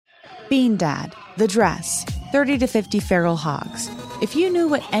Bean Dad, The Dress, 30 to 50 Feral Hogs. If you knew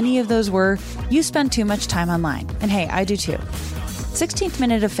what any of those were, you spend too much time online. And hey, I do too. 16th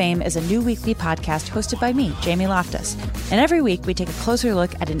Minute of Fame is a new weekly podcast hosted by me, Jamie Loftus. And every week we take a closer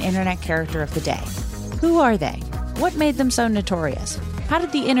look at an internet character of the day. Who are they? What made them so notorious? How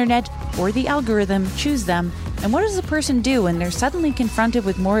did the internet or the algorithm choose them? And what does a person do when they're suddenly confronted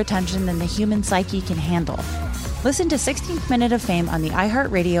with more attention than the human psyche can handle? Listen to 16th Minute of Fame on the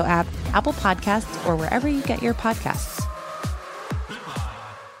iHeartRadio app, Apple Podcasts, or wherever you get your podcasts.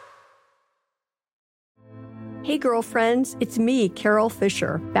 Hey girlfriends, it's me, Carol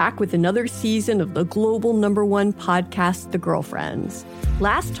Fisher, back with another season of the global #1 podcast, The Girlfriends.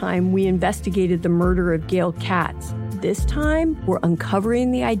 Last time, we investigated the murder of Gail Katz. This time, we're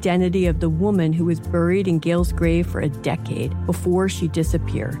uncovering the identity of the woman who was buried in Gail's grave for a decade before she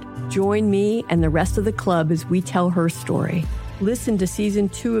disappeared. Join me and the rest of the club as we tell her story. Listen to Season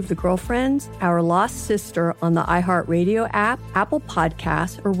 2 of The Girlfriends, Our Lost Sister on the iHeartRadio app, Apple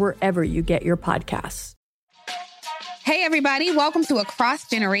Podcasts, or wherever you get your podcasts. Hey, everybody. Welcome to Across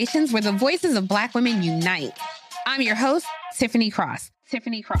Generations, where the voices of Black women unite. I'm your host, Tiffany Cross.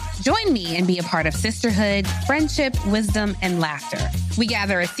 Join me and be a part of sisterhood, friendship, wisdom, and laughter. We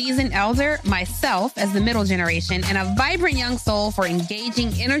gather a seasoned elder, myself as the middle generation, and a vibrant young soul for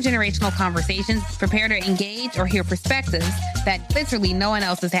engaging intergenerational conversations. Prepare to engage or hear perspectives that literally no one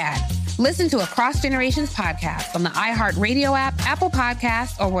else has had. Listen to Across Generations podcast on the iHeartRadio app, Apple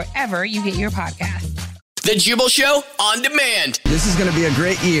Podcasts, or wherever you get your podcasts. The Jubal Show on demand. This is going to be a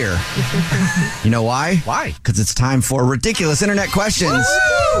great year. You know why? Why? Because it's time for Ridiculous Internet Questions,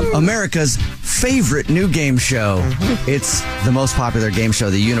 America's favorite new game show. It's the most popular game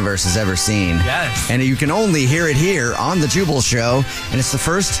show the universe has ever seen. Yes. And you can only hear it here on The Jubal Show. And it's the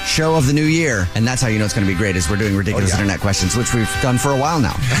first show of the new year. And that's how you know it's going to be great, is we're doing Ridiculous Internet Questions, which we've done for a while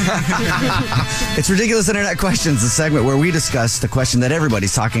now. It's Ridiculous Internet Questions, the segment where we discuss the question that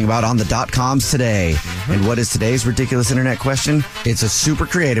everybody's talking about on the .coms today. And what is today's Ridiculous Internet Question? It's a super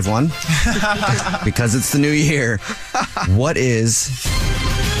creative one because it's the new year. What is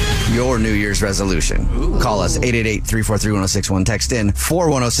your New Year's resolution? Ooh. Call us 888-343-1061. Text in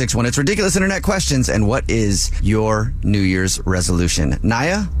 41061. It's Ridiculous Internet Questions. And what is your New Year's resolution?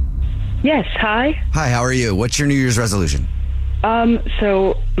 Naya? Yes. Hi. Hi, how are you? What's your New Year's resolution?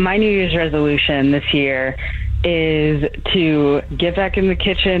 So my New Year's resolution this year is to get back in the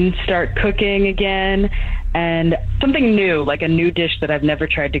kitchen, start cooking again, and something new, like a new dish that I've never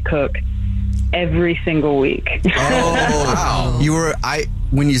tried to cook every single week. Oh, wow.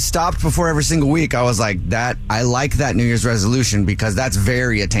 When you stopped before every single week, I was like, I like that New Year's resolution because that's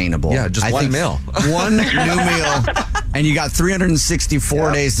very attainable. Yeah, just one meal. One new meal. And you got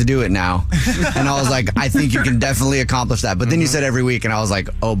 364 days to do it now. And I was like, I think you can definitely accomplish that. But then you said every week, and I was like,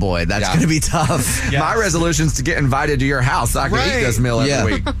 oh boy, that's going to be tough. Yeah. My resolution is to get invited to your house so I can eat this meal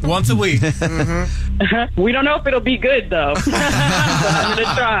every week. Once a week. We don't know if it'll be good, though. But I'm going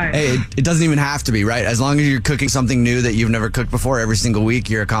to try. Hey, it doesn't even have to be, right? As long as you're cooking something new that you've never cooked before every single week,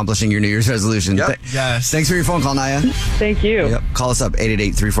 you're accomplishing your New Year's resolution. Yep. Yes. Thanks for your phone call, Naya. Thank you. Yep. Call us up,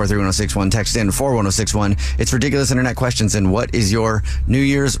 888-343-1061. Text in 41061. It's Ridiculous Internet Questions. And what is your New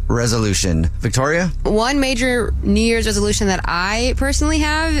Year's resolution? Victoria? One major New Year's resolution that I personally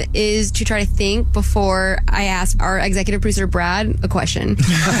have is to try to think before I ask our executive producer, Brad, a question.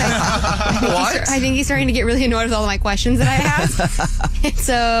 I think he's starting to get really annoyed with all of my questions that I ask.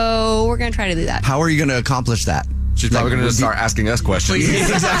 So we're going to try to do that. How are you going to accomplish that? She's probably going to start asking us questions.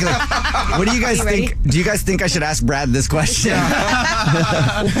 Exactly. What do you guys think? Do you guys think I should ask Brad this question? Call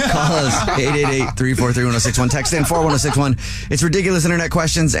us 888-343-1061. Text in 41061. It's Ridiculous Internet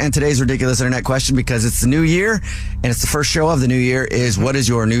Questions, and today's Ridiculous Internet Question, because it's the new year and it's the first show of the new year, is what is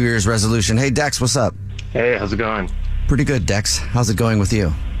your New Year's resolution? Hey, Dex, what's up? Hey, how's it going? Pretty good, Dex. How's it going with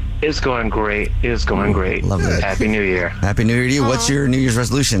you? It's going great. Love it. Happy New Year. Happy New Year to you. What's your New Year's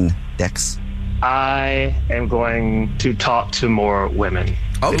resolution, Dex? I am going to talk to more women.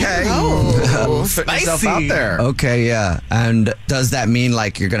 Okay. Putting yourself out there. Okay, yeah. And does that mean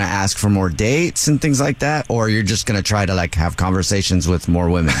like you're going to ask for more dates and things like that? Or you're just going to try to like have conversations with more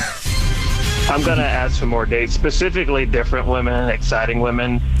women? I'm going to ask for more dates, specifically different women, exciting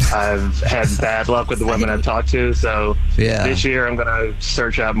women. I've had bad luck with the women I've talked to, so this year I'm going to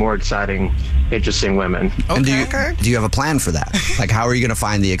search out more exciting, interesting women. And do you have a plan for that? Like, how are you going to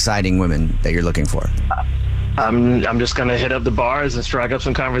find the exciting women that you're looking for? I'm just going to hit up the bars and strike up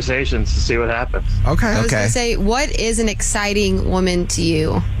some conversations to see what happens. Okay. I was going to say, what is an exciting woman to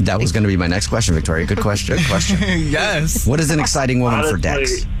you? That was going to be my next question, Victoria. Good question. Yes. What is an exciting woman for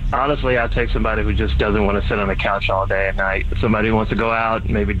Dex? Honestly, I'll take somebody who just doesn't want to sit on the couch all day and night. Somebody who wants to go out,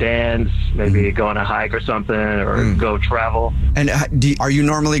 maybe dance, maybe go on a hike or something, or go travel. And are you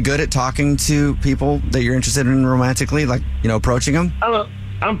normally good at talking to people that you're interested in romantically, like, approaching them?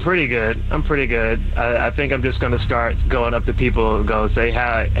 I'm pretty good. I think I'm just going to start going up to people and go say,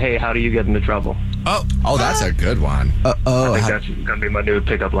 hey, how do you get into trouble? Oh, that's a good one. I think that's going to be my new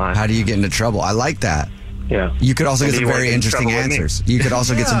pickup line. How do you get into trouble? I like that. Yeah. You could also get some very interesting answers. You could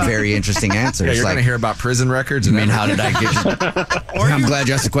also get some very interesting answers. Yeah, you're going to hear about prison records. I mean, how did I get I'm glad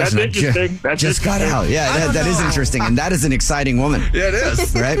you asked the question. That's just got out. Yeah, that is interesting. And that is an exciting woman. Yeah, it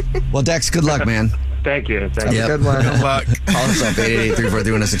is. Right? Well, Dex, good luck, man. Thank you. Good one. Good luck. Call us up,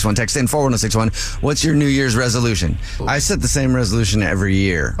 888-343-1061. Text in 41061. What's your New Year's resolution? I set the same resolution every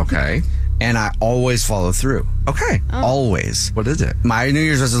year. Okay. And I always follow through. Okay. Always. What is it? My New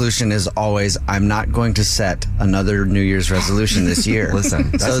Year's resolution is always, I'm not going to set another New Year's resolution this year. Listen,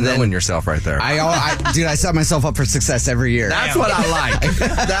 that's knowing yourself right there. Dude, I set myself up for success every year. That's what I like.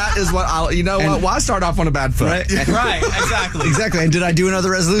 That is what what? Why start off on a bad foot? Right, exactly. Exactly. And did I do another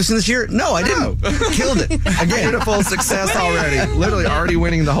resolution this year? No, I didn't. Killed it. Again. Beautiful success already. Literally already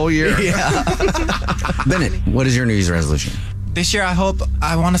winning the whole year. Yeah. Bennett, what is your New Year's resolution? This year,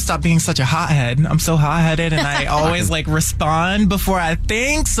 I want to stop being such a hothead. I'm so hot-headed, and I always respond before I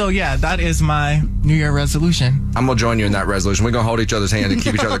think. So yeah, that is my New Year resolution. I'm gonna join you in that resolution. We're gonna hold each other's hand and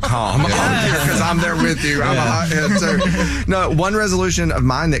keep each other calm because I'm there with you. I'm a hothead too. No, one resolution of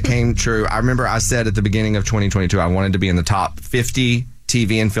mine that came true. I remember I said at the beginning of 2022 I wanted to be in the top 50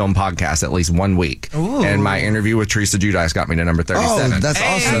 TV and film podcast at least 1 week. Ooh. And my interview with Teresa Giudice got me to number 37. Oh, that's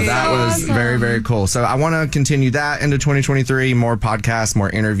awesome. So that was very, very cool. So I want to continue that into 2023, more podcasts, more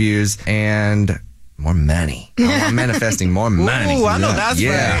interviews, and more money. I'm manifesting more money. Ooh, I know that's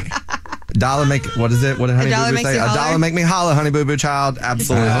right. Dollar make, what is it? What did Honey Boo Boo say? A dollar make me holler, Honey Boo Boo child.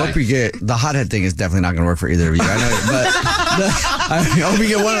 Absolutely. I hope you get, the hothead thing is definitely not going to work for either of you. I know, but I hope you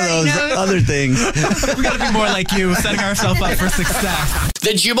get one of those other things. We got to be more like you, setting ourselves up for success.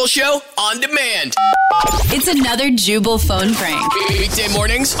 The Jubal Show on demand. It's another Jubal phone prank. Weekday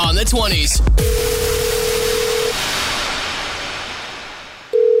mornings on the 20s.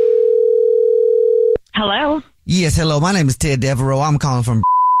 Hello? Yes, hello. My name is Ted Devereaux. I'm calling from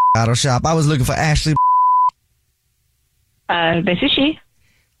Auto Shop. I was looking for Ashley. This is she.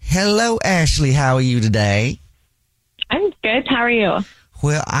 Hello, Ashley. How are you today? I'm good. How are you?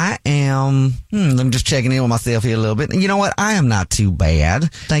 Well, I am. I'm just checking in with myself here a little bit. And you know what? I am not too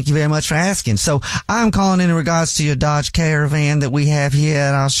bad. Thank you very much for asking. So I'm calling in regards to your Dodge Caravan that we have here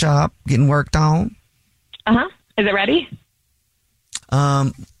at our shop getting worked on. Uh-huh. Is it ready?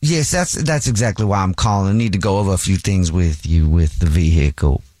 Yes, that's exactly why I'm calling. I need to go over a few things with you with the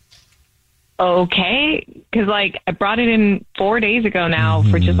vehicle. Okay, because I brought it in 4 days ago now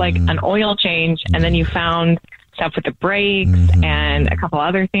for just an oil change, and then you found stuff with the brakes and a couple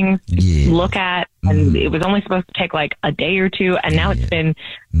other things to look at, and it was only supposed to take a day or two, and now it's been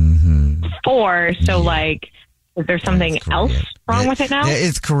 4. So is there something else wrong with it now?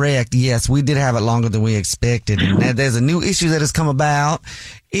 It's correct. Yes, we did have it longer than we expected. And there's a new issue that has come about.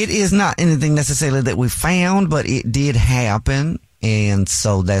 It is not anything necessarily that we found, but it did happen. And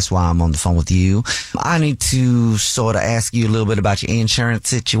so that's why I'm on the phone with you. I need to sort of ask you a little bit about your insurance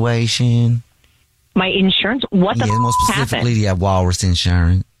situation. My insurance? What the most specifically, do you have Walrus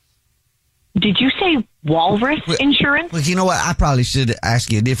insurance? Did you say Walrus insurance? Well, you know what? I probably should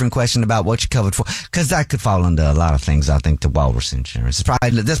ask you a different question about what you covered for, because that could fall under a lot of things, I think, to Walrus insurance.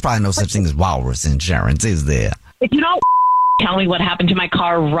 There's probably no such thing as Walrus insurance, is there? If you don't tell me what happened to my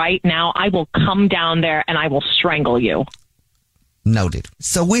car right now, I will come down there and I will strangle you. Noted.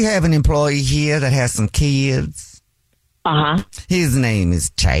 So we have an employee here that has some kids. Uh-huh. His name is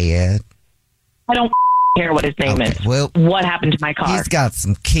Chad. I don't care what his name is. Well, what happened to my car? He's got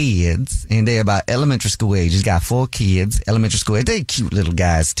some kids, and they're about elementary school age. He's got 4 kids, elementary school age. They're cute little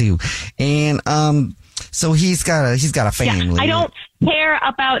guys too. And so he's got a family. Yeah, I don't care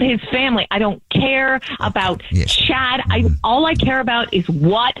about his family. I don't care about Chad. All I care about is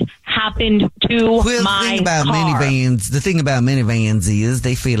what happened to my car. The thing about minivans is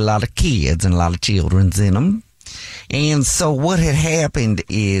they feed a lot of kids and a lot of children's in them. And so what had happened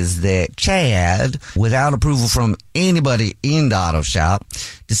is that Chad, without approval from anybody in the auto shop,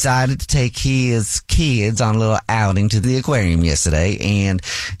 decided to take his kids on a little outing to the aquarium yesterday, and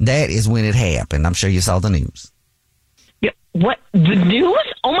that is when it happened. I'm sure you saw the news. Yeah, what? The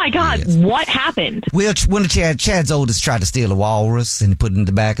news? Oh my God, what happened? Well, one of Chad's oldest tried to steal a walrus and he put it in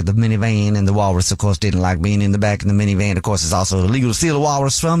the back of the minivan, and the walrus, of course, didn't like being in the back of the minivan. Of course, it's also illegal to steal a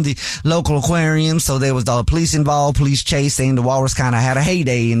walrus from the local aquarium, so there was the police involved, police chasing. The walrus kind of had a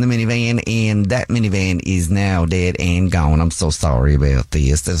heyday in the minivan, and that minivan is now dead and gone. I'm so sorry about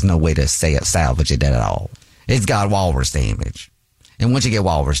this. There's no way to salvage it at all. It's got walrus damage. And once you get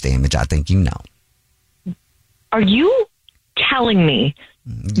walrus damage, I think you know. Are you telling me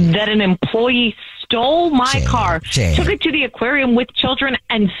that an employee stole my car, took it to the aquarium with children,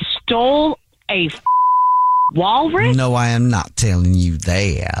 and stole a walrus? No, I am not telling you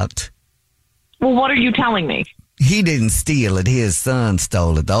that. Well, what are you telling me? He didn't steal it. His son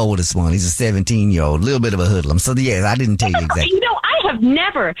stole it, the oldest one. He's a 17-year-old, a little bit of a hoodlum. So, yes, I didn't tell you exactly. You know, I have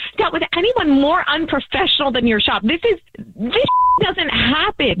never dealt with anyone more unprofessional than your shop. This doesn't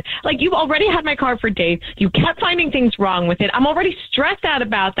happen. Like, you've already had my car for days. You kept finding things wrong with it. I'm already stressed out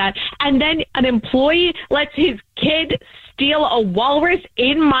about that. And then an employee lets his kid steal a walrus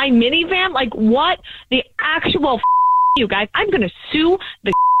in my minivan? Like, what the actual you guys? I'm going to sue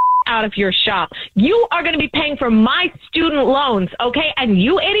the out of your shop. You are going to be paying for my student loans, okay? And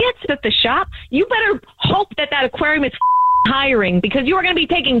you idiots at the shop, you better hope that aquarium is hiring, because you are going to be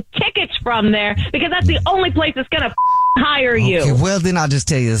taking tickets from there, because that's the only place that's going to hire you. Okay, well, then I'll just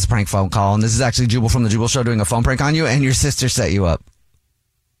tell you this is a prank phone call, and this is actually Jubal from the Jubal Show doing a phone prank on you, and your sister set you up.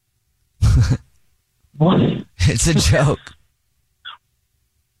 What? It's a joke.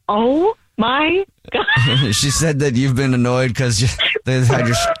 Oh my God. She said that you've been annoyed because they've had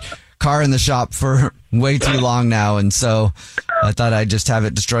your car in the shop for way too long now, and so I thought I'd just have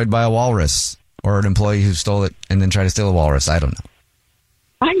it destroyed by a walrus or an employee who stole it and then try to steal a walrus. I don't know.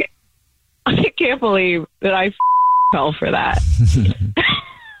 I can't believe that I fell for that.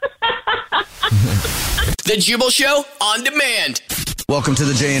 The Jubal Show on demand. Welcome to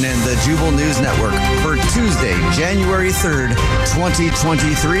the JNN, the Jubal News Network, for Tuesday, January 3rd,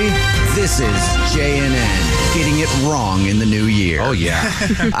 2023. This is JNN, getting it wrong in the new year. Oh, yeah.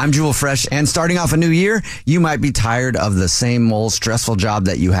 I'm Jubal Fresh, and starting off a new year, you might be tired of the same old stressful job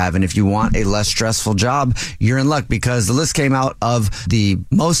that you have, and if you want a less stressful job, you're in luck, because the list came out of the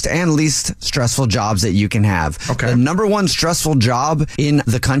most and least stressful jobs that you can have. Okay. The number one stressful job in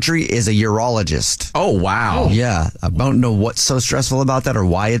the country is a urologist. Oh, wow. Yeah. I don't know what's so stressful about that or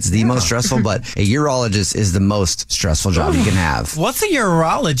why it's the most stressful, but a urologist is the most stressful job you can have. What's a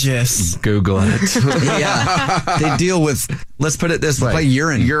urologist? Google it. Yeah. They deal with, let's put it this way. Like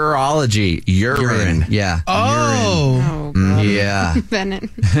urine. Urology. Urine. Yeah. Oh. Yeah.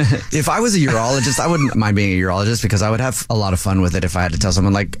 Bennett. If I was a urologist, I wouldn't mind being a urologist, because I would have a lot of fun with it if I had to tell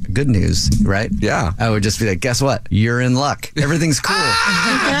someone, like, good news, right? Yeah. I would just be like, guess what? You're in luck. Everything's cool.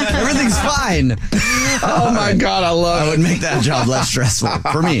 Everything's fine. Oh my God, I love it. I would make that job less stressful.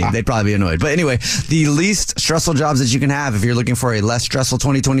 For me, they'd probably be annoyed. But anyway, the least stressful jobs that you can have if you're looking for a less stressful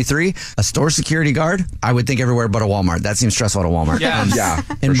 2023, a store security guard. I would think everywhere but a Walmart. That seems stressful at a Walmart. Yeah.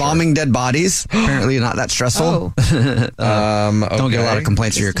 Embalming dead bodies. Apparently not that stressful. Don't get a lot of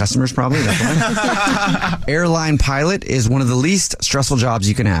complaints from your customers, probably. That's why. Airline pilot is one of the least stressful jobs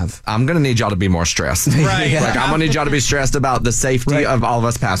you can have. I'm going to need y'all to be more stressed. Right. Yeah. Like, I'm going to need y'all to be stressed about the safety of all of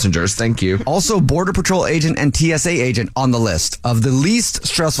us passengers. Thank you. Also, Border Patrol agent and TSA agent on the list of the least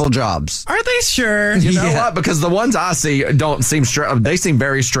stressful jobs. Are they sure? You know what? Because the ones I see don't seem stressed. They seem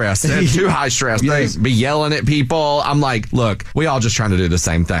very stressed. They're too high stress. Yes. They be yelling at people. I'm like, look, we all just trying to do the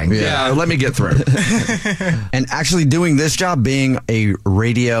same thing. Yeah. Let me get through. And actually doing this job, being a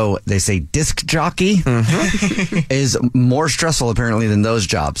radio, they say disc jockey, is more stressful apparently than those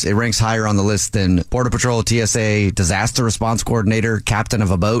jobs. It ranks higher on the list than Border Patrol, TSA, disaster response coordinator, captain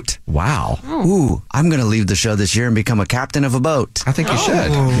of a boat. Wow. Ooh, I'm going to leave the show this year and become a captain of a boat. I think you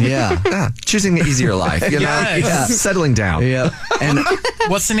should. Yeah. Choosing the easier life. You know? Yes. Yeah. Settling down. Yeah. And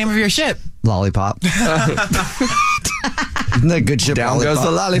What's the name of your ship? Lollipop. Isn't that a good ship? Down goes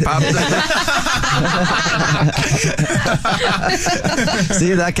the lollipop.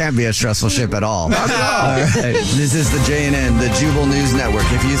 See, that can't be a stressful ship at all. All right. This is the JNN, the Jubal News Network.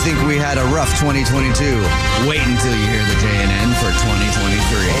 If you think we had a rough 2022, wait until you hear the JNN for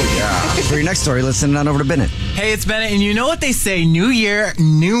 2023. Oh, yeah. For your next story, let's send it on over to Bennett. Hey, it's Bennett, and you know what they say, new year,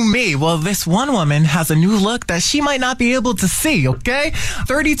 new me. Well, this one woman has a new look that she might not be able to see, okay?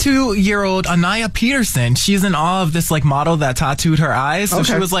 32-year-old Anaya Peterson, she's in awe of this, like, model that tattooed her eyes. So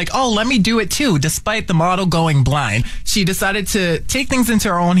she was like, oh, let me do it too, despite the model going blind. She decided to take things into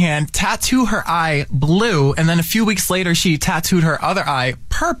her own hand, tattoo her eye blue, and then a few weeks later, she tattooed her other eye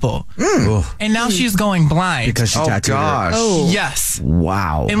purple. And now she's going blind. Because she tattooed her. Oh. Yes.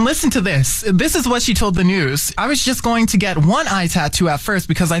 Wow. And listen to this. This is what she told the news. I was just going to get one eye tattoo at first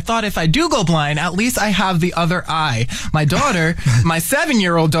because I thought if I do go blind, at least I have the other eye. My daughter, my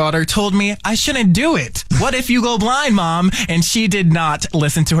 7-year-old daughter, told me I shouldn't do it. What if you go blind, Mom? And she did not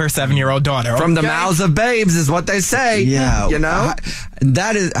listen to her 7-year-old daughter. From the mouths of babes is what they say. Yeah. You know?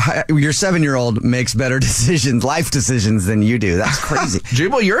 That is, your 7-year-old makes better decisions, life decisions than you do. That's crazy.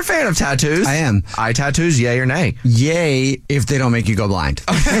 Jubal, you're a fan of tattoos. I am. Eye tattoos, yay or nay? Yay if they don't make you go blind.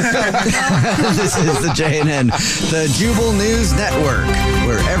 This is the JNN, the Jubal News Network,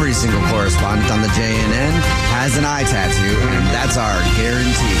 where every single correspondent on the JNN has an eye tattoo, and that's our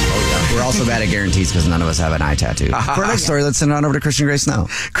guarantee. Oh, yeah. We're also bad at guarantees because none of us have an eye tattoo. For our next story, let's send it on over to Christian Grace Snow.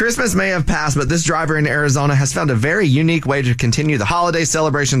 Christmas may have passed, but this driver in Arizona has found a very unique way to continue the holiday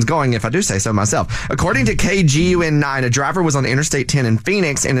celebrations going, if I do say so myself. According to KGUN9, a driver was on Interstate 10 in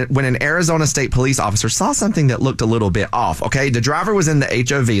Phoenix when an Arizona State police officer saw something that looked a little bit off. Okay, the driver was in the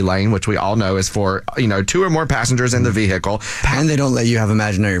HOV lane, which we all know is for, 2 or more passengers in the vehicle. And they don't let you have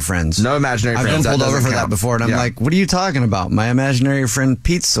imaginary friends. No imaginary friends. I've been pulled over for that before, and I'm like, what are you talking about? My imaginary friend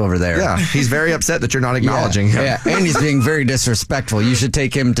Pete's over there. Yeah, he's very upset that you're not acknowledging him. Yeah, and he's being very disrespectful. You should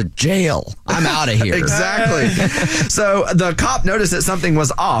take him to jail. I'm out of here. Exactly. So the cop noticed that something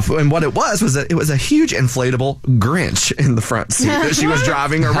was off, and what it was that it was a huge inflatable Grinch in the front seat that she was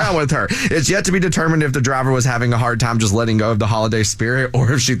driving around with her. It's yet to be determined if the driver was having a hard time just letting go of the holiday spirit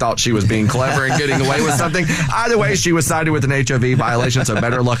or if she thought she was being clever and getting away with something. Either way, she was cited with an HOV violation, so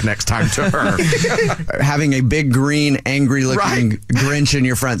better luck next time to her. Having a big green, angry-looking Grinch in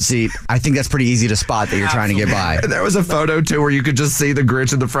your front seat, I think that's pretty easy to spot that you're trying to get by. And there was a photo, too, where you could just see the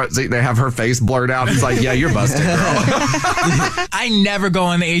Grinch in the front seat. They have her face blurred out. It's like, yeah, you're busted, girl. I never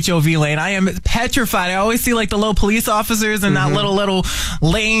go in the HOV lane. I am petrified. I always see like the little police officers in that little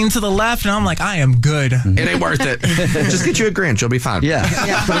lane to the left, and I'm like, I am good. It ain't worth it. Just get you a Grinch. You'll be fine. Yeah.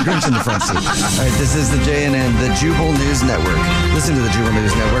 Put a Grinch in the front seat. All right, this is the JNN, the Jubal News Network. Listen to the Jubal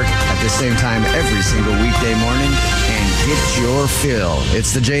News Network at the same time every single weekday morning and get your fill.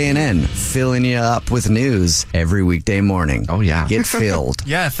 It's the JNN, filling you up with news every weekday morning. Oh, yeah. Get filled.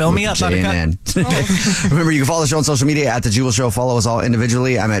 Yeah, fill me up, JNN. Remember, you can follow the show on social media at The Jubal Show. Follow us all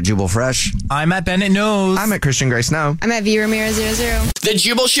individually. I'm at Jubal Fresh. I'm at Bennett Knows. I'm at Christian Grace Snow. I'm at V Ramirez 00. The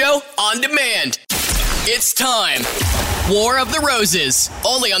Jubal Show on demand. It's time. War of the Roses,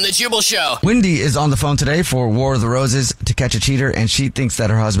 only on The Jubal Show. Wendy is on the phone today for War of the Roses to catch a cheater, and she thinks that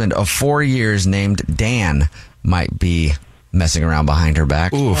her husband of 4 years named Dan might be messing around behind her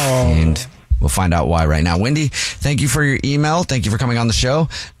back. Oof. And we'll find out why right now. Wendy, thank you for your email. Thank you for coming on the show.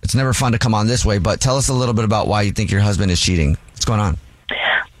 It's never fun to come on this way, but tell us a little bit about why you think your husband is cheating. What's going on?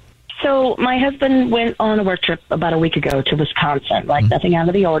 So my husband went on a work trip about a week ago to Wisconsin, like nothing out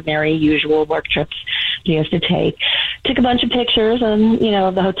of the ordinary, usual work trips he has to take. Took a bunch of pictures and,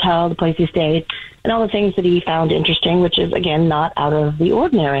 of the hotel, the place he stayed, and all the things that he found interesting, which is, again, not out of the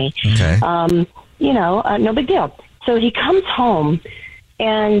ordinary. Okay. No big deal. So he comes home,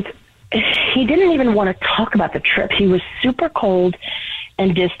 and he didn't even want to talk about the trip. He was super cold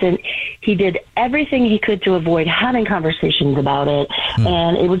and distant. He did everything he could to avoid having conversations about it.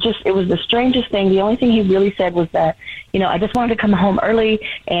 And it was the strangest thing. The only thing he really said was that, I just wanted to come home early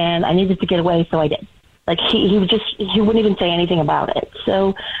and I needed to get away, so I did. Like he wouldn't even say anything about it.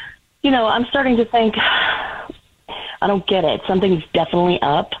 So, I'm starting to think, I don't get it. Something's definitely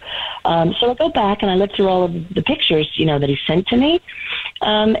up. So I go back and I look through all of the pictures, that he sent to me.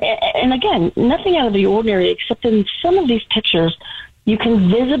 And again, nothing out of the ordinary, except in some of these pictures, you can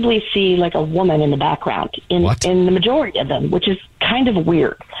visibly see like a woman in the background in the majority of them, which is kind of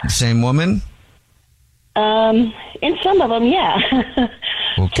weird. Same woman? In some of them, yeah.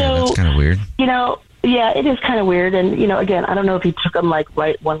 Okay, so, that's kind of weird. Yeah, it is kind of weird. And, again, I don't know if he took them like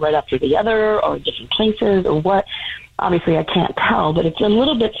one right after the other or different places or what. Obviously, I can't tell, but it's a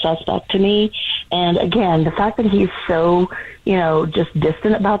little bit suspect to me. And again, the fact that he's so, just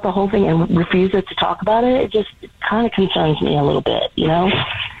distant about the whole thing and refuses to talk about it, it kind of concerns me a little bit,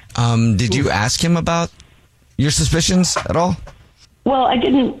 Did you ask him about your suspicions at all? Well, I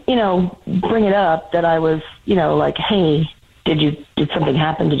didn't, bring it up that I was, like, hey, did something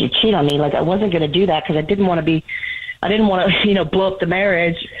happen? Did you cheat on me? Like, I wasn't going to do that because I didn't want to, blow up the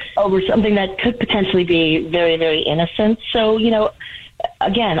marriage over something that could potentially be very, very innocent. So,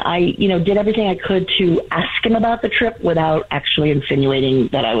 again, I, did everything I could to ask him about the trip without actually insinuating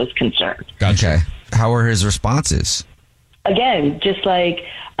that I was concerned. Gotcha. How were his responses? Again, just like,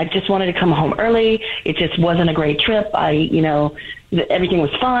 I just wanted to come home early. It just wasn't a great trip. I, everything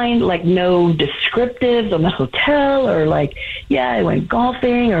was fine, like no descriptives on the hotel or like, yeah, I went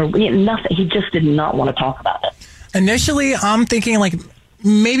golfing or nothing. He just did not want to talk about it. Initially, I'm thinking like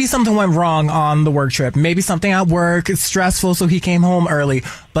maybe something went wrong on the work trip. Maybe something at work is stressful, so he came home early.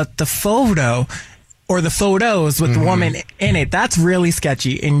 But the photo or the photos with the woman in it, that's really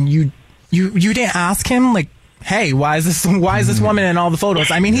sketchy. And you didn't ask him like, hey, why is this woman in all the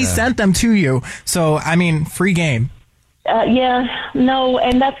photos? I mean, he sent them to you. So, I mean, free game. No,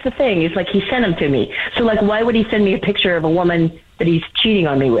 and that's the thing. It's like he sent them to me. So, like, why would he send me a picture of a woman that he's cheating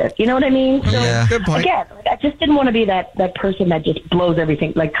on me with? You know what I mean? So, yeah, good point. Again, I just didn't want to be that person that just blows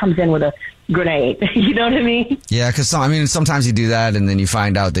everything, like comes in with a grenade. You know what I mean? Yeah, because sometimes you do that and then you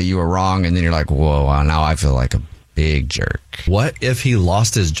find out that you were wrong and then you're like, whoa, now I feel like a big jerk. What if he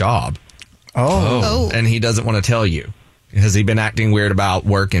lost his job? Oh. And he doesn't want to tell you? Has he been acting weird about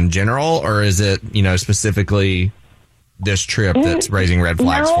work in general, or is it, specifically this trip that's raising red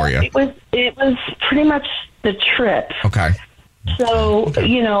flags for you? It was pretty much the trip. Okay. So,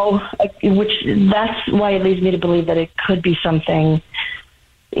 which that's why it leads me to believe that it could be something,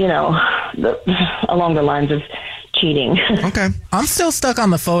 along the lines of cheating. Okay. I'm still stuck on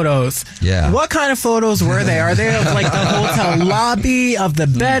the photos. Yeah. What kind of photos were they? Are they of like the hotel lobby, of the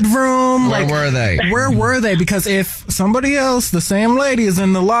bedroom? Where were they? Where were they? Because if somebody else, the same lady, is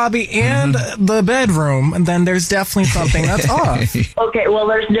in the lobby and the bedroom, then there's definitely something that's off. Okay, well,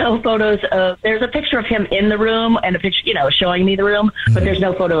 there's no photos of, there's a picture of him in the room and a picture, showing me the room, but there's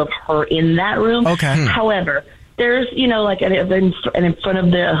no photo of her in that room. Okay. However, there's, like in front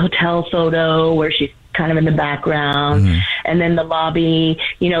of the hotel photo where she's kind of in the background, and then the lobby,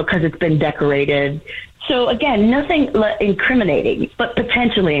 because it's been decorated. So again, nothing incriminating, but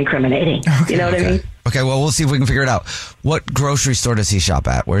potentially incriminating. Okay, you know what I mean? Okay, well, we'll see if we can figure it out. What grocery store does he shop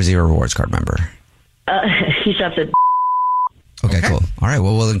at? Where's he a rewards card member? He shops at... Okay, cool. All right,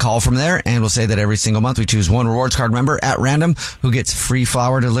 well, we'll then call from there, and we'll say that every single month we choose one rewards card member at random who gets free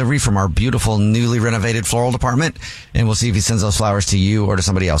flower delivery from our beautiful, newly renovated floral department, and we'll see if he sends those flowers to you or to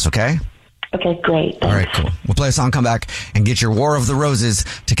somebody else, okay? Okay, great. Thanks. All right, cool. We'll play a song, come back, and get your War of the Roses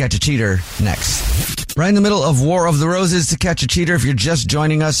to catch a cheater next. Right in the middle of War of the Roses to catch a cheater, if you're just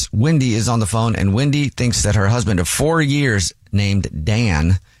joining us, Wendy is on the phone, and Wendy thinks that her husband of 4 years named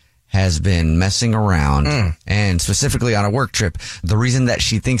Dan has been messing around, and specifically on a work trip. The reason that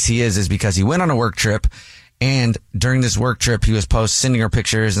she thinks he is because he went on a work trip, and during this work trip, he was sending her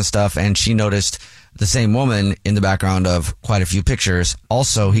pictures and stuff, and she noticed the same woman in the background of quite a few pictures.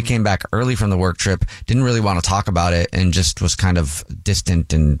 Also, he came back early from the work trip, didn't really want to talk about it, and just was kind of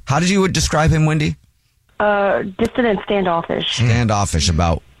distant. And how did you describe him, Wendy? Distant and standoffish. Standoffish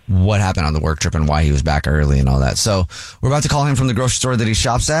about what happened on the work trip and why he was back early and all that. So we're about to call him from the grocery store that he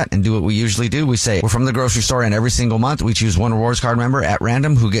shops at and do what we usually do. We say we're from the grocery store, and every single month we choose one rewards card member at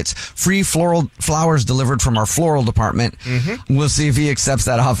random who gets free floral flowers delivered from our floral department. We'll see if he accepts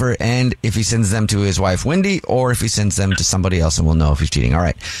that offer and if he sends them to his wife, Wendy, or if he sends them to somebody else, and we'll know if he's cheating. All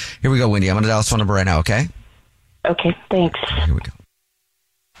right, here we go, Wendy. I'm going to dial his phone number right now, okay? Okay, thanks. Here we go.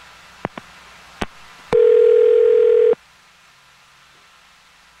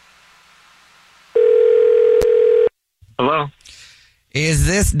 Hello? Is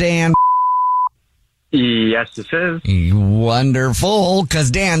this Dan? Yes, this is. Wonderful, because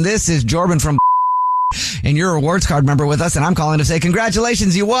Dan, this is Jordan from and you're a rewards card member with us, and I'm calling to say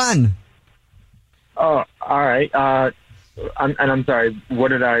congratulations, you won. Oh, all right. I'm sorry. What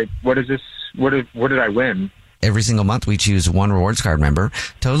did I win? Every single month we choose one rewards card member,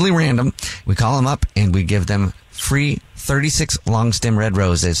 totally random. We call them up and we give them free 36 long stem red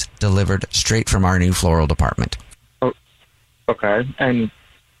roses delivered straight from our new floral department. Okay, and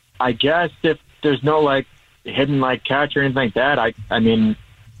I guess if there's no hidden catch or anything like that, I'd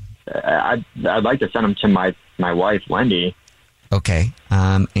like to send them to my wife, Wendy. Okay,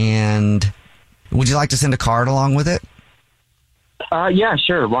 and would you like to send a card along with it? Yeah,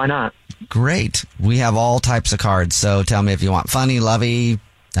 sure. Why not? Great. We have all types of cards, so tell me if you want funny, lovey,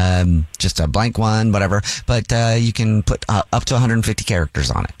 just a blank one, whatever. But you can put up to 150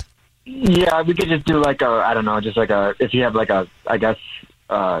 characters on it. Yeah, we could just do if you have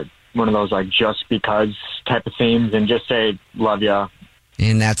one of those just because type of themes, and just say love ya.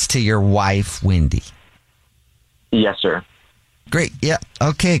 And that's to your wife, Wendy. Yes, sir. Great. Yeah.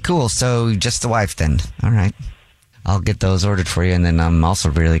 Okay, cool. So just the wife then. All right. I'll get those ordered for you. And then I'm also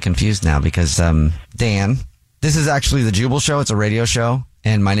really confused now because, Dan, this is actually the Jubal Show. It's a radio show.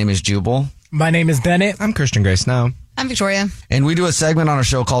 And my name is Jubal. My name is Bennett. I'm Christian Gray Snow. I'm Victoria. And we do a segment on our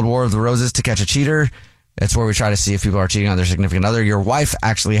show called War of the Roses to catch a cheater. It's where we try to see if people are cheating on their significant other. Your wife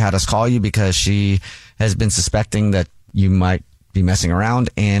actually had us call you because she has been suspecting that you might be messing around,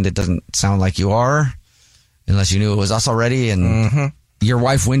 and it doesn't sound like you are, unless you knew it was us already. And your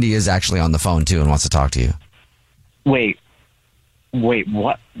wife, Wendy, is actually on the phone, too, and wants to talk to you. Wait,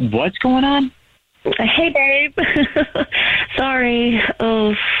 what's going on? Hey, babe. Sorry.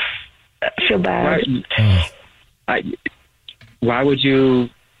 Oh, I feel bad. Why would you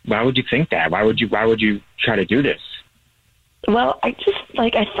think that? Why would you try to do this? Well, I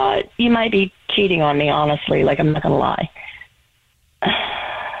thought you might be cheating on me, honestly. Like, I'm not going to lie.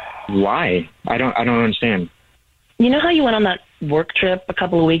 Why? I don't understand. You know how you went on that work trip a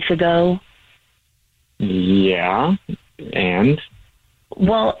couple of weeks ago? Yeah. And?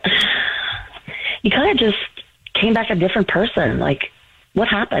 Well, you kind of just came back a different person. Like, what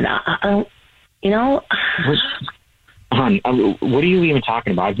happened? I don't, you know? Hon, what are you even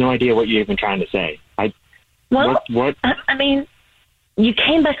talking about? I have no idea what you're even trying to say. What? I mean, you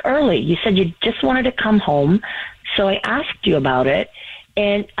came back early. You said you just wanted to come home, so I asked you about it,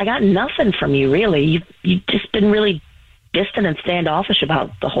 and I got nothing from you, really. You've just been really distant and standoffish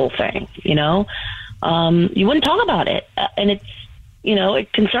about the whole thing, you know? You wouldn't talk about it, and it's, you know,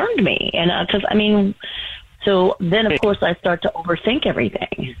 it concerned me. And because, I mean, so then, of course, I start to overthink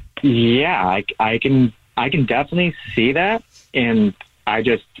everything. Yeah, I can definitely see that, and I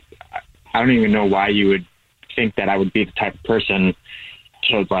don't even know why you would think that I would be the type of person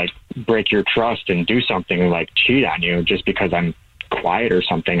to, like, break your trust and do something like cheat on you just because I'm quiet or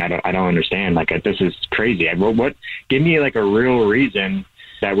something. I don't understand. Like, this is crazy. What? Give me, like, a real reason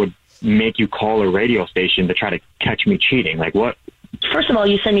that would make you call a radio station to try to catch me cheating. Like, what? First of all,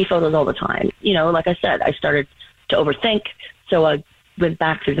 you send me photos all the time. You know, like I said, I started to overthink, so I went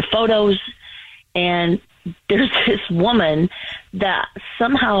back through the photos, and there's this woman that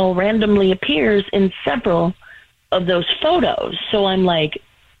somehow randomly appears in several of those photos. So I'm like,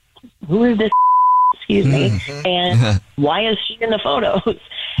 who is this? Excuse me. And why is she in the photos?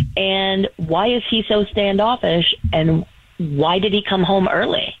 And why is he so standoffish? And why did he come home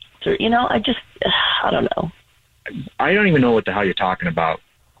early? So, you know, I don't know. I don't even know what the hell you're talking about.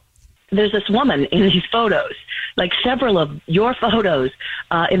 There's this woman in these photos, like several of your photos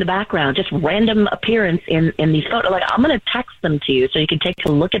in the background, just random appearance in these photos. Like, I'm going to text them to you so you can take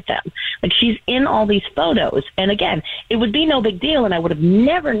a look at them. Like, she's in all these photos. And again, it would be no big deal, and I would have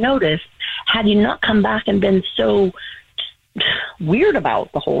never noticed had you not come back and been so weird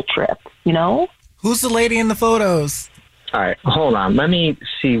about the whole trip, you know? Who's the lady in the photos? All right, hold on. Let me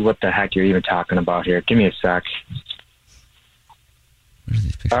see what the heck you're even talking about here. Give me a sec.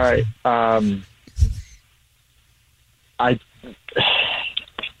 All right.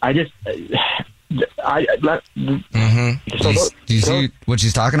 Do you see what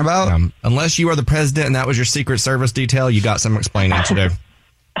she's talking about? Unless you are the president and that was your Secret Service detail, you got some explaining to do.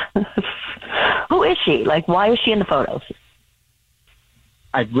 Who is she? Like, why is she in the photos?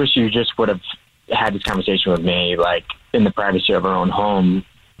 I wish you just would have had this conversation with me, like, in the privacy of our own home,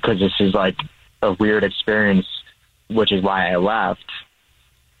 because this is, like, a weird experience, which is why I left.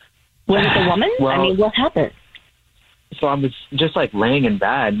 Was it a woman? Well, I mean, what happened? So I was just, like, laying in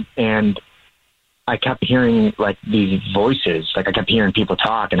bed, and I kept hearing, like, these voices. Like, I kept hearing people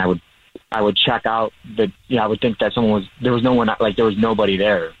talk, and I would check out I would think that there was no one, like, there was nobody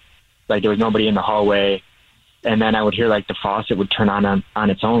there. Like, there was nobody in the hallway. And then I would hear, like, the faucet would turn on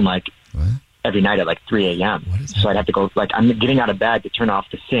its own, like, every night at, like, 3 a.m. So I'd have to go, like, I'm getting out of bed to turn off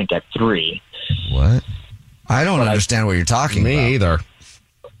the sink at 3. What? I don't understand what you're talking about. Me either.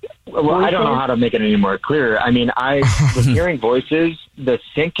 Well, I don't know how to make it any more clear. I mean, I was hearing voices. The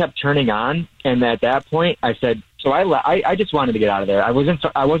sink kept turning on, and at that point, I said, so I just wanted to get out of there. I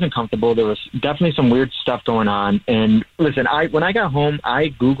wasn't comfortable. There was definitely some weird stuff going on. And listen, when I got home, I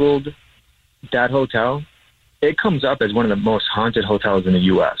Googled that hotel. It comes up as one of the most haunted hotels in the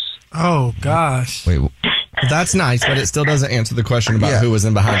U.S. Oh, gosh. Wait, that's nice, but it still doesn't answer the question about who was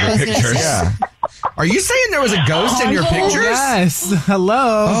in behind your pictures. Yeah. Are you saying there was a ghost in your pictures? Yes.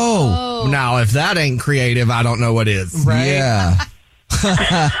 Hello. Oh. Now, if that ain't creative, I don't know what is. Right? Yeah.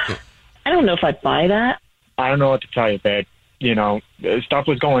 I don't know if I'd buy that. I don't know what to tell you, babe. You know, stuff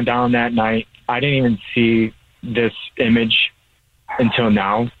was going down that night. I didn't even see this image until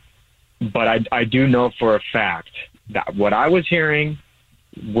now. But I do know for a fact that what I was hearing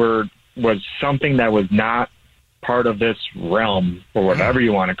was something that was not part of this realm, or whatever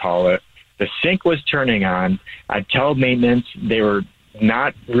you want to call it. The sink was turning on. I told maintenance. They were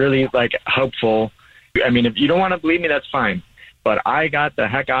not really, like, helpful. I mean, if you don't want to believe me, that's fine. But I got the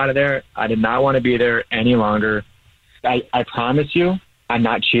heck out of there. I did not want to be there any longer. I promise you, I'm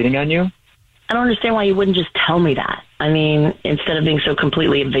not cheating on you. I don't understand why you wouldn't just tell me that. I mean, instead of being so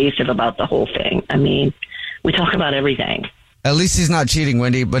completely evasive about the whole thing. I mean, we talk about everything. At least he's not cheating,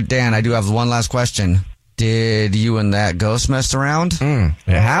 Wendy. But Dan, I do have one last question. Did you and that ghost mess around? It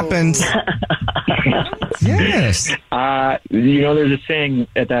happens. Yes. There's a saying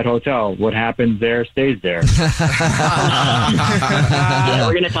at that hotel, what happens there stays there. Yeah,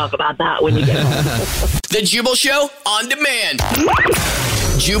 we're going to talk about that when you get home. The Jubal Show on demand.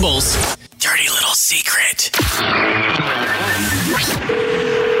 Jubal's dirty little secret.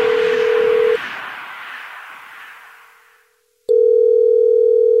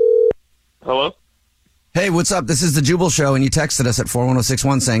 Hello? Hey, what's up? This is the Jubal Show, and you texted us at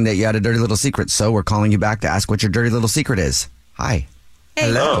 41061 saying that you had a dirty little secret, so we're calling you back to ask what your dirty little secret is. Hi. Hey.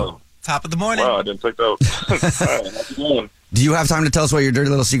 Hello. Top of the morning. Wow, I didn't pick that up. Hi, how's it going? Do you have time to tell us what your dirty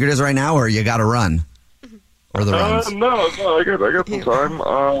little secret is right now, or you got to run? Or the runs? No, I got some time.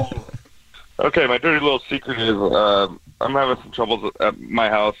 Okay, my dirty little secret is I'm having some troubles at my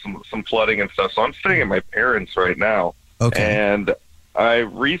house, some flooding and stuff, so I'm staying at my parents' right now. Okay. And I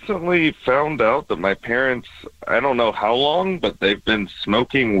recently found out that my parents, I don't know how long, but they've been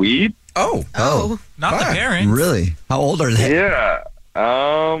smoking weed. Oh, not the parents. Really? How old are they? Yeah.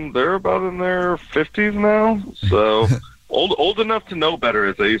 They're about in their 50s now, so old enough to know better,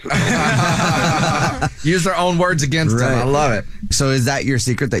 as they used to say. Use their own words against them. I love it. So is that your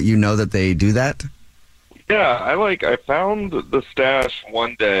secret, that you know that they do that? Yeah, I found the stash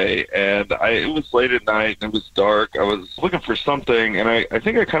one day, and it was late at night, and it was dark. I was looking for something, and I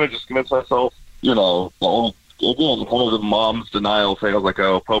think I kind of just convinced myself, again, kind of the mom's denial thing. I was like,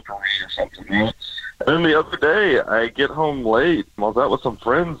 oh, potpourri or something. Right? And then the other day, I get home late. I was out with some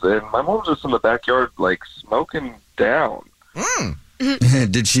friends, and my mom was just in the backyard, smoking down.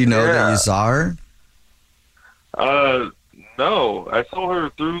 Did she know that you saw her? No, I saw her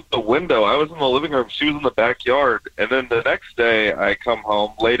through the window. I was in the living room. She was in the backyard. And then the next day, I come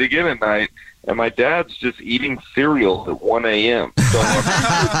home late again at night, and my dad's just eating cereal at 1 a.m. So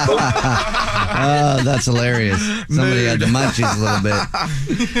oh, that's hilarious. Somebody had the munchies a little bit.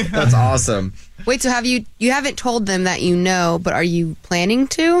 That's awesome. Wait, so you haven't told them that you know, but are you planning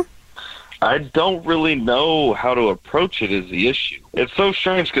to? I don't really know how to approach it is the issue. It's so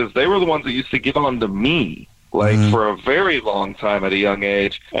strange because they were the ones that used to get on to me. For a very long time at a young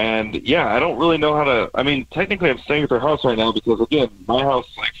age. And, yeah, I don't really know how to... I mean, technically I'm staying at their house right now because, again, my house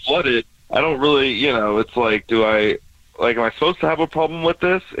is, flooded. I don't really, it's am I supposed to have a problem with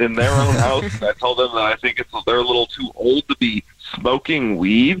this in their own house? And I told them that I think they're a little too old to be smoking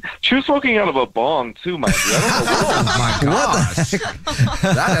weed. She was smoking out of a bong, too, mind you. I don't know oh, my gosh.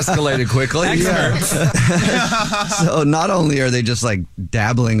 That escalated quickly. So not only are they just,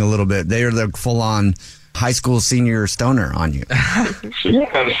 dabbling a little bit, they are the full-on... high school senior stoner on you.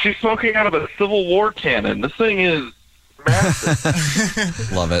 Yeah, she's smoking out of a Civil War cannon. This thing is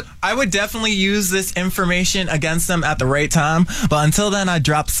massive. Love it. I would definitely use this information against them at the right time, but until then, I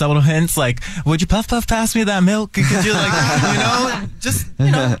drop subtle hints like, would you puff pass me that milk? Could you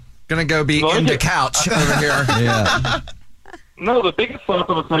Gonna go be in the couch over here. Yeah. No, the biggest slap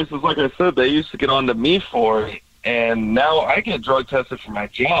in the face is, like I said, they used to get on to me for it. And now I get drug tested for my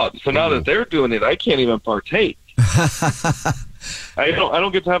job. So now that they're doing it, I can't even partake. I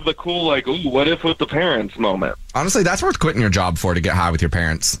don't get to have the cool, ooh, what if with the parents moment. Honestly, that's worth quitting your job for, to get high with your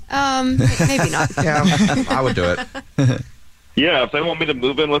parents. Maybe not. Yeah, I would do it. Yeah, if they want me to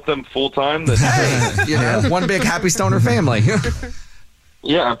move in with them full time, then hey, one big happy stoner family.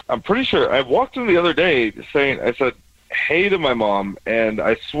 Yeah, I'm pretty sure. I walked in the other day I said, hey to my mom, and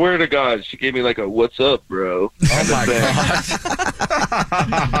I swear to God, she gave me a what's up, bro. Oh my God.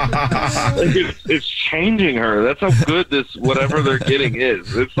 It's changing her. That's how good this whatever they're getting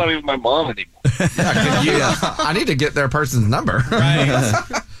is. It's not even my mom anymore. I need to get their person's number. Right.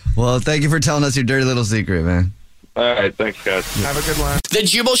 Well, thank you for telling us your dirty little secret, man. All right, thanks, guys. Have a good one. The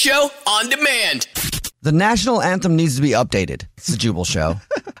Jubal Show on demand. The national anthem needs to be updated. It's the Jubal Show.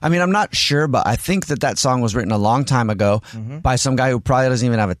 I mean, I'm not sure, but I think that song was written a long time ago by some guy who probably doesn't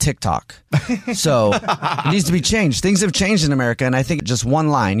even have a TikTok. So it needs to be changed. Things have changed in America, and I think just one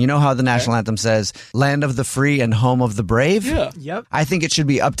line. You know how the national anthem says, land of the free and home of the brave? Yeah. Yep. I think it should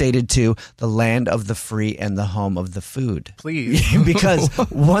be updated to the land of the free and the home of the food. Please. Because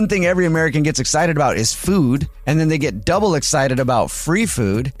one thing every American gets excited about is food, and then they get double excited about free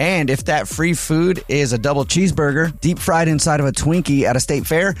food. And if that free food is a double cheeseburger deep fried inside of a Twinkie at a state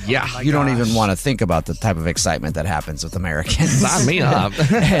fair, you don't even want to think about the type of excitement that happens with Americans. Sign me up.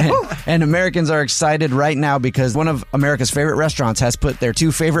 And Americans are excited right now because one of America's favorite restaurants has put their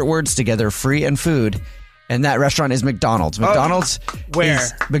two favorite words together, free and food, And that restaurant is McDonald's. McDonald's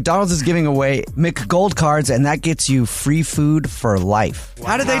McDonald's is giving away McGold cards, and that gets you free food for life.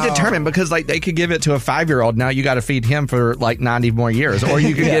 How do they determine? Because they could give it to a 5-year-old. Now you got to feed him for 90 more years, or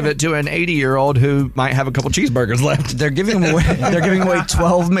you could give it to an 80-year-old who might have a couple cheeseburgers left. They're giving away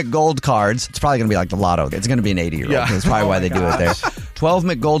 12 McGold cards. It's probably going to be like the lotto. It's going to be an 80-year-old. Yeah. That's probably why they do it there. 12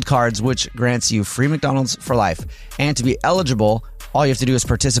 McGold cards, which grants you free McDonald's for life. And to be eligible, all you have to do is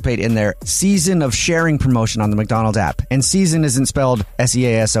participate in their Season of Sharing promotion on the McDonald's app. And season isn't spelled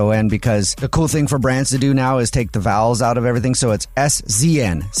SEASON because the cool thing for brands to do now is take the vowels out of everything. So it's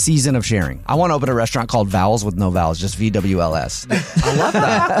SZN, Season of Sharing. I want to open a restaurant called Vowels with no vowels, just VWLS. I love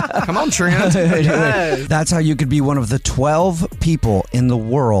that. Come on, Trent. That's how you could be one of the 12 people in the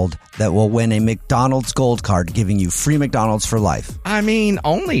world that will win a McDonald's Gold Card, giving you free McDonald's for life. I mean,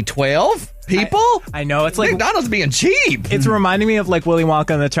 only 12? People? I know. It's like McDonald's being cheap. It's reminding me of like Willy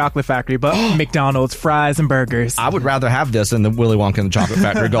Wonka and the Chocolate Factory, but McDonald's, fries, and burgers. I would rather have this than the Willy Wonka and the Chocolate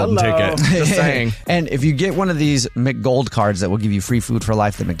Factory golden ticket. Just saying. And if you get one of these McGold cards that will give you free food for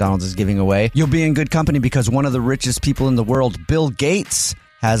life that McDonald's is giving away, you'll be in good company because one of the richest people in the world, Bill Gates,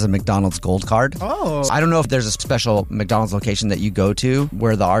 has a McDonald's Gold Card. Oh. I don't know if there's a special McDonald's location that you go to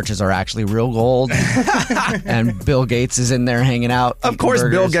where the arches are actually real gold and Bill Gates is in there hanging out. Of course,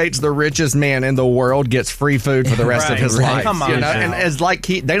 burgers. Bill Gates, the richest man in the world, gets free food for the rest of his life. Come on, and it's like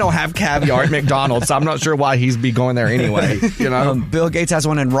they don't have caviar at McDonald's, so I'm not sure why he'd be going there anyway. Bill Gates has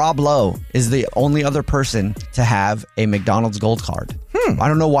one, and Rob Lowe is the only other person to have a McDonald's Gold Card. I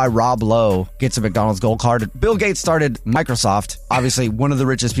don't know why Rob Lowe gets a McDonald's Gold Card. Bill Gates started Microsoft, obviously one of the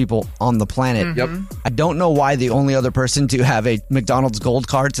richest people on the planet. Yep. I don't know why the only other person to have a McDonald's Gold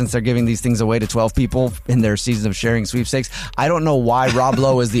Card, since they're giving these things away to 12 people in their Season of Sharing sweepstakes. I don't know why Rob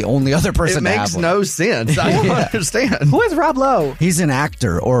Lowe is the only other person to have one. It makes no sense. I don't understand. Who is Rob Lowe? He's an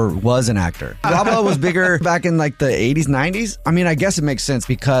actor, or was an actor. Rob Lowe was bigger back in like the 80s, 90s. I mean, I guess it makes sense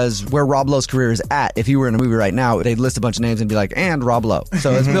because where Rob Lowe's career is at, if he were in a movie right now, they'd list a bunch of names and be like, and Rob Lowe.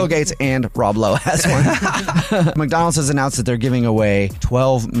 So it's Bill Gates and Rob Lowe has one. McDonald's has announced that they're giving away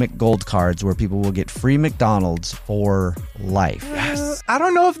 12 McGold cards where people will get free McDonald's for life. Yes. I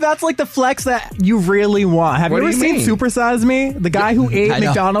don't know if that's like the flex that you really want. Have you ever seen Super Size Me? The guy who ate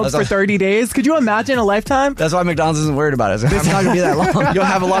McDonald's for 30 days? Could you imagine a lifetime? That's why McDonald's isn't worried about it. It's not going to be that long. You'll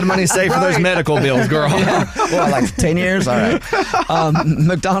have a lot of money saved for those medical bills, girl. Well, like 10 years? All right.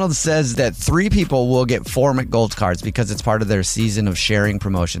 McDonald's says that 3 people will get 4 McGold cards because it's part of their Season of Sharing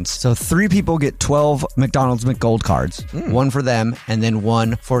promotions. So 3 people get 12 McDonald's McGold cards, one for them, and then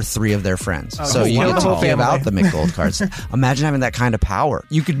one for 3 of their friends. So you get to give out the McGold cards. Imagine having that kind of power.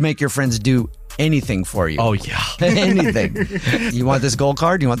 You could make your friends do anything for you. Oh, yeah. Anything. You want this gold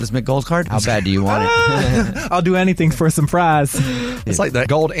card? You want this McGold card? How bad do you want it? I'll do anything for some fries. It's like the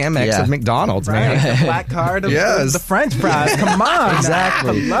gold Amex of McDonald's, man. The black card of the French fries. Come on.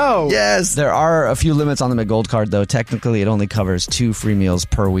 Exactly. Hello. Yes. There are a few limits on the McGold card, though. Technically, it only covers 2 free meals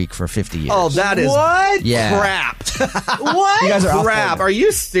per week for 50 years. Oh, that is crap. What? You guys are crap. Are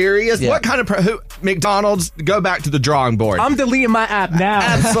you serious? Yeah. What kind of McDonald's? Go back to the drawing board. I'm deleting my app now.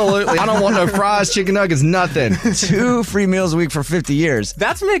 Absolutely. I don't want no fries, chicken nuggets, nothing. 2 free meals a week for 50 years.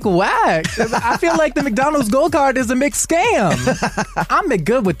 That's McWhack. I feel like the McDonald's Gold Card is a scam. I'm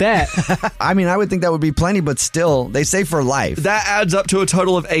good with that. I mean, I would think that would be plenty, but still, they say for life. That adds up to a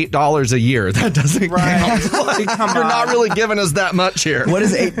total of $8 a year. That doesn't count. You're not really giving us that much here. What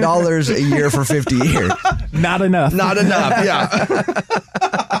is $8 a year for 50 years? Not enough. Not enough, yeah.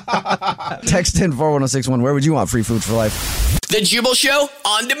 Text in 41061. Where would you want free food for life? The Jubal Show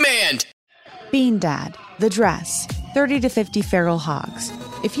on demand. Bean Dad, The Dress, 30 to 50 Feral Hogs.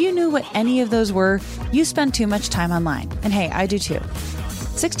 If you knew what any of those were, you spend too much time online. And hey, I do too.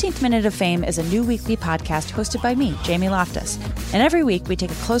 16th Minute of Fame is a new weekly podcast hosted by me, Jamie Loftus. And every week we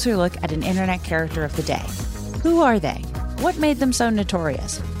take a closer look at an internet character of the day. Who are they? What made them so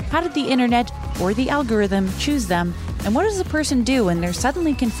notorious? How did the internet or the algorithm choose them? And what does a person do when they're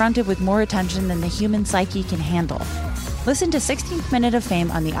suddenly confronted with more attention than the human psyche can handle? Listen to 16th Minute of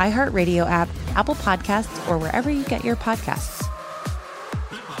Fame on the iHeartRadio app, Apple Podcasts, or wherever you get your podcasts.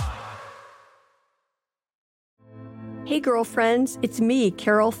 Hey girlfriends, it's me,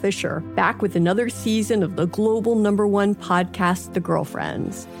 Carol Fisher, back with another season of the global #1 podcast, The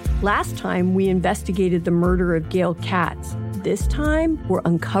Girlfriends. Last time, we investigated the murder of Gail Katz. This time, we're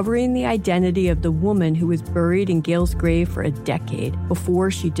uncovering the identity of the woman who was buried in Gail's grave for a decade before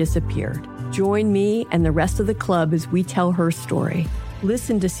she disappeared. Join me and the rest of the club as we tell her story.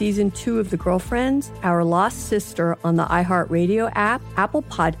 Listen to Season 2 of The Girlfriends, Our Lost Sister on the iHeartRadio app, Apple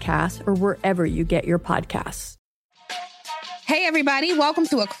Podcasts, or wherever you get your podcasts. Hey, everybody. Welcome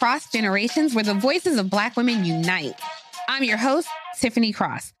to Across Generations, where the voices of Black women unite. I'm your host, Tiffany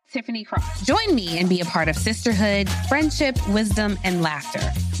Cross. Join me and be a part of sisterhood, friendship, wisdom, and laughter.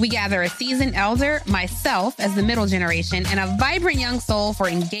 We gather a seasoned elder, myself as the middle generation, and a vibrant young soul for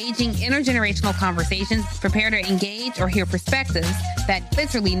engaging intergenerational conversations. Prepare to engage or hear perspectives that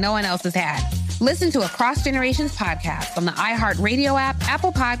literally no one else has had. Listen to Across Generations podcast on the iHeartRadio app,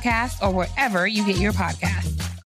 Apple Podcasts, or wherever you get your podcasts.